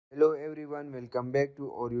Hello everyone, welcome back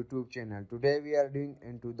to our YouTube channel. Today we are doing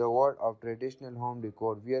into the world of traditional home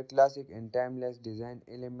decor where classic and timeless design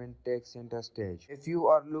element take center stage. If you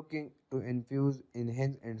are looking to infuse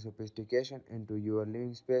enhance and sophistication into your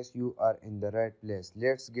living space, you are in the right place.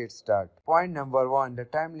 Let's get started. Point number 1, the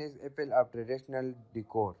timeless appeal of traditional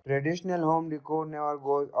decor. Traditional home decor never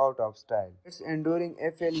goes out of style. Its enduring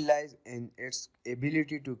appeal lies in its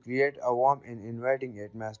ability to create a warm and inviting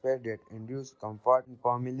atmosphere that induces comfort and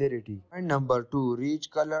familiarity. And number 2,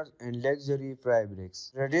 rich colors and luxury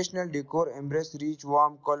fabrics. Traditional decor embrace rich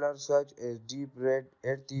warm colors such as deep red,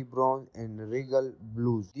 earthy brown, and regal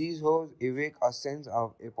blues. These hues evoke a sense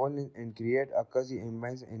of opulence and create a cozy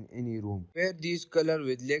ambience in any room. Pair these colors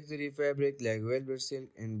with luxury fabric like velvet silk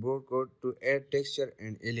and broadcloth to add texture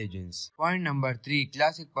and elegance. Point number 3,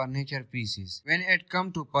 classic furniture pieces. When it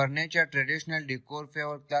comes to furniture, traditional decor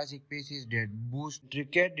favor classic pieces that boost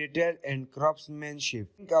intricate detail and craftsmanship.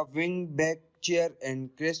 Think of wing-back chair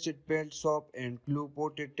and crested pelt soap and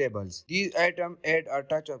claw-potted tables. These items add a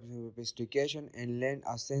touch of sophistication and lend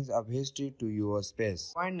a sense of history to your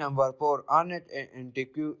space. Point number 4, ornate and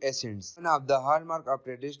antique accents. One of the hallmarks of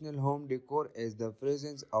traditional home decor is the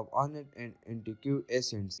presence of ornate and antique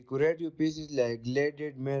accents. Decorative pieces like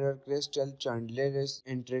gilded mirror, crystal chandeliers,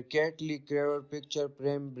 intricately carved picture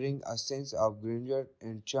frame bring a sense of grandeur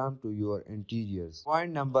and charm to your interiors.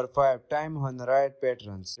 Point number 5, time-honored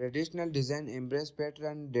patterns. Traditional design embrace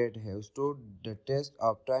patterns that have stood the test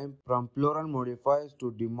of time. From floral modifiers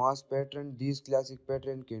to damask patterns, these classic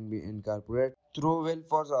patterns can be incorporated through well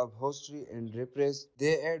force of history and repress.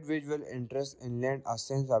 They add visual interest and lend a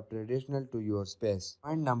sense of traditional to your space.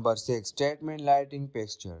 Point number 6, statement lighting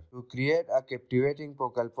fixture. To create a captivating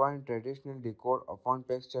focal point, traditional decor often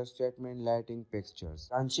fixture statement lighting fixtures.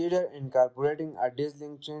 Consider incorporating a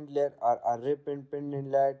dazzling chandelier or a ribbon pendant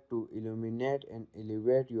light to illuminate and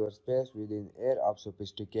elevate your space with an air of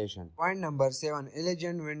sophistication. Point number 7,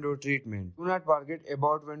 elegant window treatment. Do not forget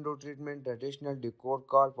about window treatment. Traditional decor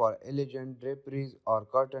call for elegant draperies or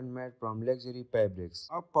curtain made from luxury fabrics.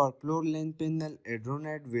 Upper floor-length panel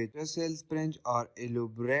adorned with Brussels spring or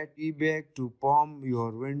elaborate tea-bag to form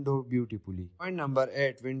your window beautifully. Point number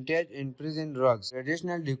 8, vintage and present rugs.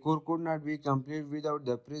 Traditional decor could not be complete without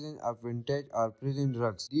the presence of vintage or present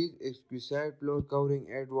rugs. These exquisite floor covering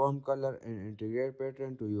add warm color and integrate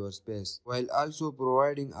pattern to your space, while also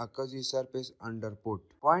providing a cozy surface underfoot.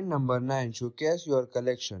 Point number 9, showcase your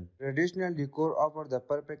collection. Traditional decor offers the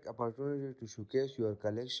perfect opportunity to showcase your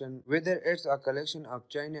collection, whether it's a collection of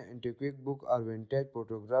China antique book or vintage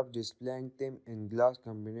photographs displaying them in glass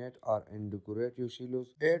cabinet or in decorative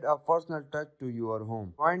silos. Add a personal touch to your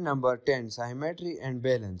home. Point number 10, symmetry and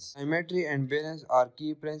balance. Symmetry and balance are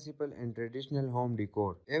key principles in traditional home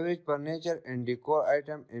decor. Average furniture and decor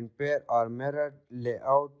items in pair or mirrored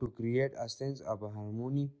layout to create a sense of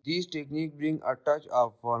harmony. These techniques bring a touch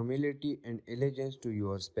of formality and elegance to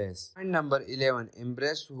your space. Point number 11,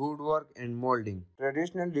 embrace woodwork and molding.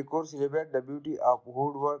 Traditional decor celebrates the beauty of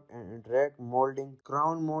woodwork and interact molding,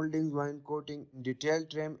 crown moldings, wine coating, detailed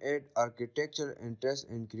trim add architectural interest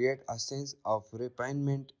and create a sense of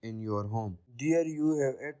refinement in your home. There you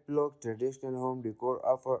have it, folks. Traditional home decor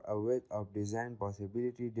offer a wealth of design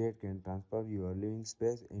possibility that can transform your living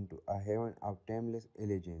space into a haven of timeless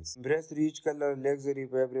elegance. Embrace rich color, luxury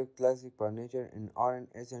fabric, classic furniture, and orange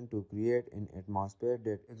accent to create an atmosphere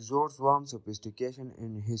that exudes warmth, sophistication,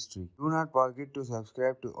 and history. Do not forget to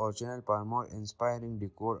subscribe to our channel for more inspiring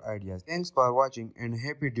decor ideas. Thanks for watching and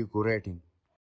happy decorating.